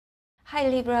Hi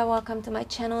Libra, welcome to my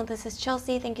channel. This is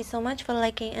Chelsea. Thank you so much for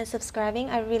liking and subscribing.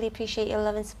 I really appreciate your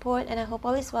love and support, and I hope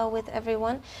all is well with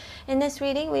everyone. In this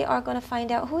reading, we are going to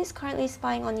find out who is currently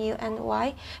spying on you and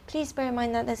why. Please bear in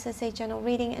mind that this is a general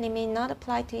reading and it may not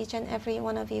apply to each and every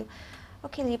one of you.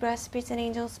 Okay Libra, spirits and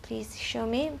angels, please show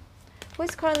me who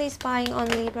is currently spying on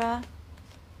Libra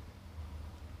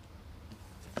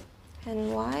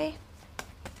and why.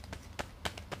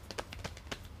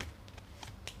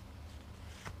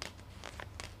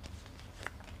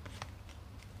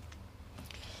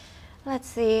 Let's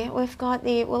see, we've got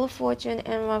the Wheel of Fortune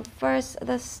in reverse,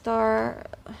 the Star,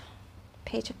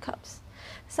 Page of Cups.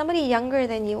 Somebody younger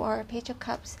than you are, Page of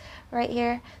Cups right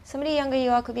here. Somebody younger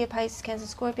you are, could be a Pisces, Cancer,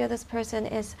 Scorpio. This person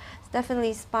is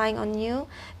definitely spying on you.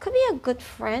 Could be a good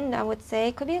friend, I would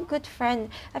say. Could be a good friend.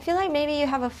 I feel like maybe you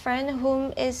have a friend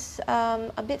whom is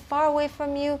a bit far away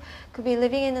from you. Could be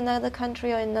living in another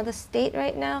country or another state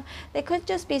right now. They could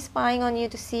just be spying on you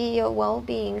to see your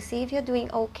well-being, see if you're doing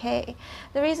okay.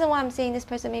 The reason why I'm saying this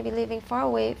person may be living far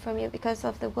away from you because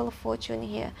of the Wheel of Fortune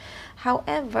here.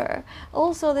 However,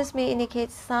 also this may indicate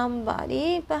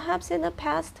somebody, perhaps in the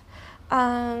past,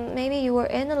 maybe you were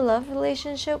in a love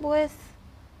relationship with.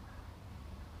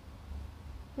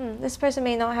 This person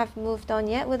may not have moved on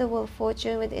yet with the Wheel of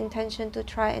Fortune with the intention to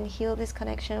try and heal this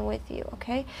connection with you,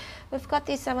 okay? We've got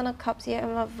the Seven of Cups here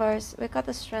in reverse. We've got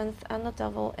the Strength and the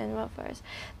Devil in reverse.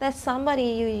 That's somebody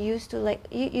you used to like,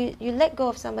 you let go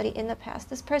of somebody in the past.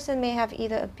 This person may have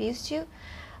either abused you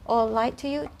or lied to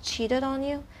you, cheated on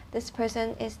you. This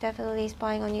person is definitely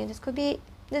spying on you.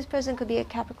 This person could be a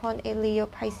Capricorn, a Leo,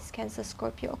 Pisces, Cancer,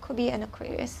 Scorpio, could be an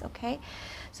Aquarius, okay?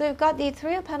 So we've got the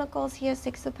Three of Pentacles here,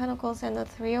 Six of Pentacles, and the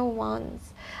Three of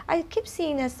Wands. I keep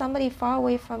seeing there's somebody far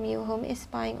away from you whom is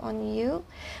spying on you.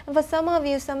 And for some of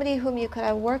you, somebody whom you could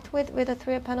have worked with the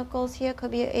Three of Pentacles here,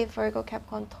 could be a Virgo,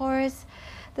 Capricorn, Taurus.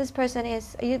 This person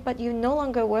is, but you no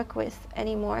longer work with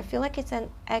anymore. I feel like it's an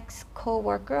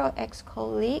ex-co-worker or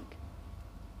ex-colleague.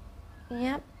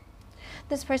 Yep.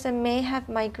 This person may have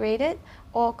migrated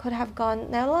or could have gone.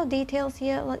 There are a lot of details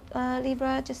here,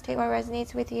 Libra. Just take what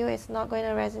resonates with you. It's not going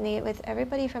to resonate with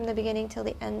everybody from the beginning till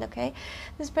the end, okay?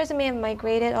 This person may have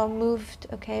migrated or moved,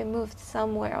 okay? Moved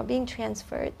somewhere or being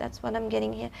transferred. That's what I'm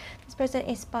getting here. This person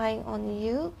is spying on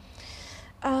you.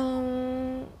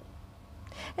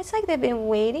 It's like they've been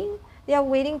waiting. They are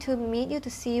waiting to meet you, to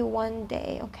see you one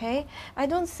day, okay? I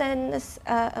don't sense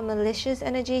a malicious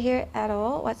energy here at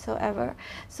all whatsoever.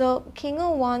 So King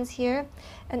of Wands here,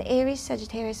 an Aries,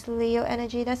 Sagittarius, Leo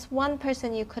energy. That's one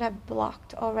person you could have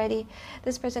blocked already.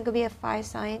 This person could be a fire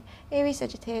sign, Aries,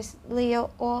 Sagittarius, Leo,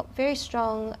 or very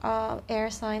strong air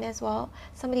sign as well.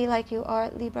 Somebody like you are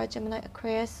Libra, Gemini,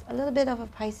 Aquarius, a little bit of a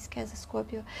Pisces, Cancer,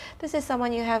 Scorpio. This is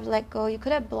someone you have let go. You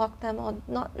could have blocked them or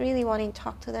not really wanting to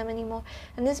talk to them anymore.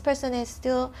 And this person is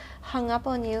still hung up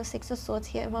on you, Six of Swords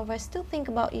here in reverse, still think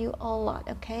about you a lot,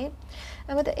 okay?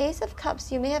 And with the Ace of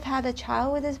Cups, you may have had a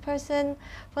child with this person.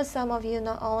 For some of you,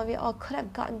 not all of you, or could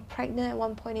have gotten pregnant at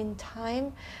one point in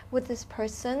time with this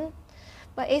person.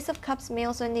 But Ace of Cups may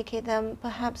also indicate them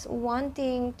perhaps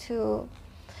wanting to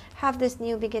have this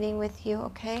new beginning with you,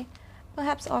 okay?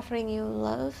 Perhaps offering you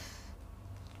love.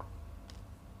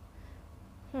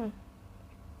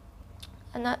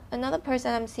 Another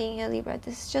person I'm seeing here, Libra,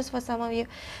 this is just for some of you.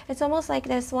 It's almost like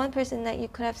there's one person that you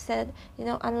could have said, you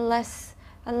know, unless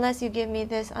you give me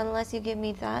this, unless you give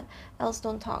me that, else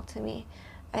don't talk to me.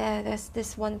 There's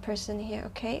this one person here,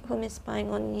 okay, whom is spying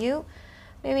on you.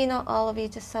 Maybe not all of you,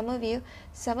 just some of you.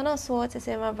 Seven of Swords is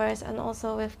in reverse, and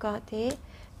also we've got the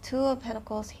Two of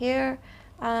Pentacles here.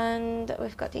 And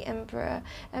we've got the Emperor.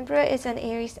 Emperor is an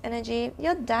Aries energy.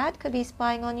 Your dad could be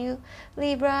spying on you,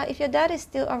 Libra. If your dad is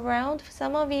still around, for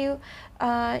some of you,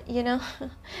 you know,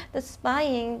 the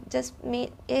spying just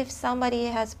mean if somebody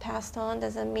has passed on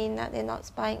doesn't mean that they're not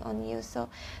spying on you. So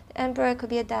the Emperor could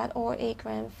be a dad or a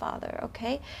grandfather,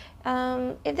 okay?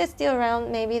 If they're still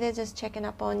around, maybe they're just checking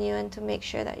up on you and to make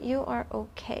sure that you are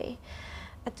okay.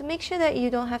 To make sure that you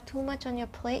don't have too much on your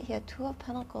plate here, Two of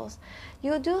Pentacles.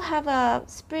 You do have a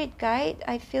spirit guide.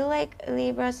 I feel like,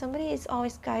 Libra, somebody is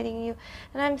always guiding you.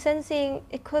 And I'm sensing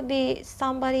it could be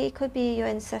somebody, it could be your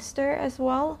ancestor as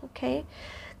well, okay?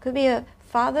 Could be a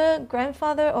father,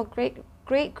 grandfather, or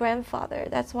great-grandfather.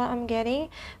 That's what I'm getting.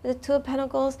 The Two of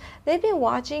Pentacles, they've been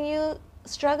watching you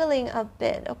struggling a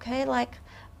bit, okay? Like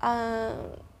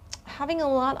having a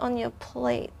lot on your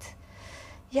plate.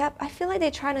 Yep, I feel like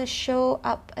they're trying to show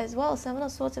up as well. Seven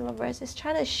of Swords in reverse is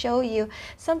trying to show you.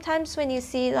 Sometimes when you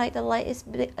see like the light is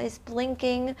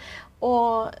blinking,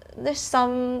 or there's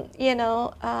some, you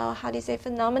know, how do you say,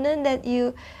 phenomenon that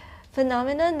you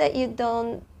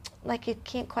don't, like, you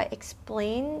can't quite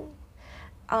explain.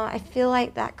 I feel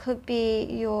like that could be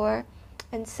your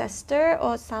ancestor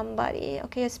or somebody,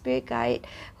 okay, a spirit guide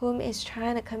whom is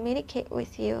trying to communicate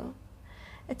with you.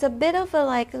 It's a bit of a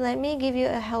like, let me give you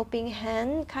a helping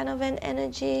hand kind of an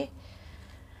energy.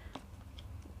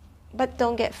 But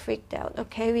don't get freaked out,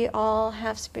 okay? We all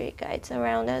have spirit guides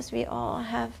around us. We all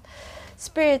have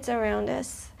spirits around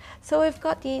us. So we've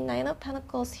got the Nine of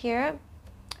Pentacles here.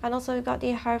 And also we've got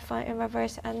the Hierophant in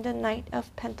reverse and the Knight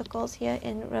of Pentacles here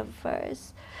in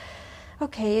reverse.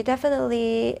 Okay, you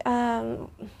definitely,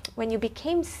 when you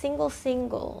became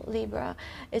single, Libra,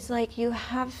 it's like you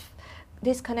have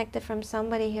disconnected from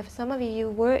somebody here. For some of you, you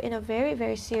were in a very,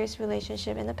 very serious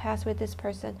relationship in the past with this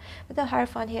person. With the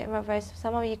Hierophant here in reverse,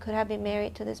 some of you could have been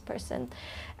married to this person.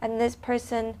 And this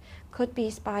person could be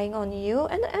spying on you.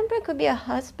 And the Emperor could be a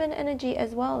husband energy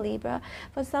as well, Libra.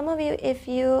 For some of you, if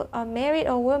you are married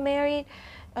or were married,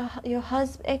 your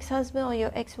ex-husband or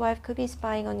your ex-wife could be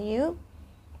spying on you.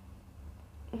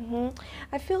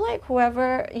 I feel like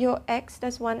whoever your ex,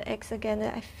 that's one ex again,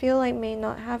 I feel like may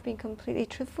not have been completely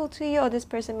truthful to you, or this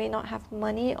person may not have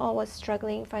money or was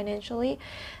struggling financially.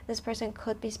 This person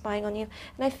could be spying on you.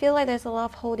 And I feel like there's a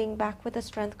lot of holding back with the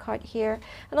Strength card here.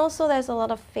 And also there's a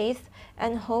lot of faith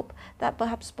and hope that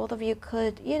perhaps both of you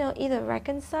could, you know, either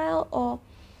reconcile or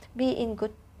be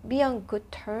on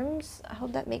good terms. I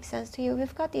hope that makes sense to you.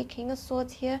 We've got the King of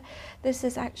Swords here. This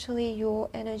is actually your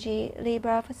energy,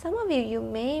 Libra. For some of you, you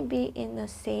may be in the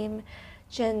same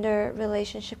gender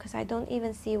relationship because I don't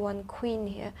even see one queen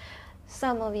here.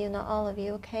 Some of you, not all of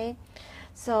you, okay?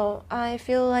 So I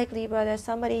feel like, Libra, there's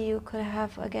somebody you could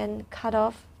have, again, cut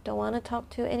off, don't want to talk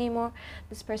to anymore.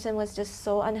 This person was just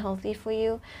so unhealthy for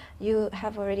you. You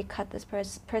have already cut this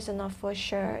person off for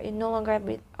sure. You no longer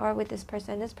are with this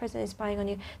person. This person is spying on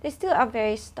you. They still are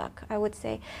very stuck, I would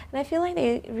say. And I feel like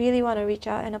they really want to reach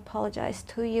out and apologize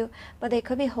to you, but they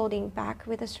could be holding back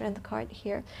with the Strength card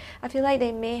here. I feel like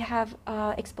they may have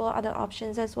explored other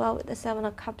options as well with the Seven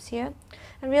of Cups here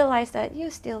and realize that you're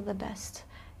still the best.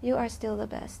 You are still the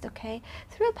best, okay?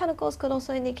 Three of Pentacles could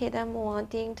also indicate them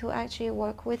wanting to actually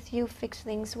work with you, fix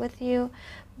things with you,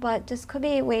 but just could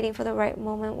be waiting for the right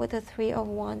moment with the Three of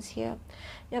Wands here.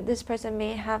 Yep, this person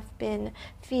may have been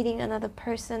feeding another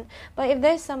person, but if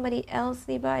there's somebody else,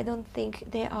 Libra, I don't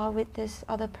think they are with this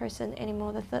other person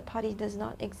anymore. The third party does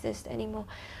not exist anymore.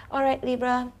 All right,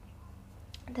 Libra.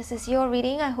 This is your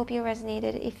reading. I hope you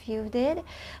resonated. If you did,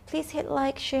 please hit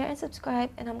like, share, and subscribe.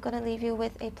 And I'm going to leave you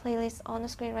with a playlist on the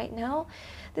screen right now.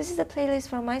 This is a playlist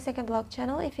from my second blog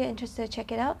channel. If you're interested,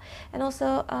 check it out. And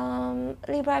also,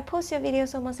 Libra, I post your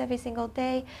videos almost every single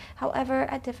day. However,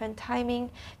 at different timing.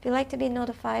 If you like to be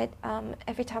notified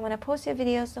every time when I post your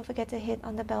videos, don't forget to hit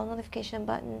on the bell notification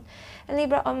button. And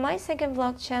Libra, on my second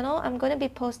vlog channel, I'm going to be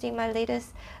posting my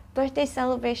latest birthday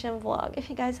celebration vlog if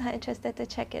you guys are interested to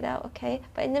check it out, okay?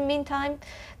 But in the meantime,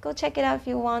 go check it out if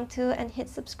you want to and hit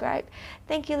subscribe.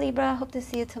 Thank you, Libra. Hope to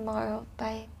see you tomorrow.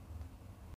 Bye.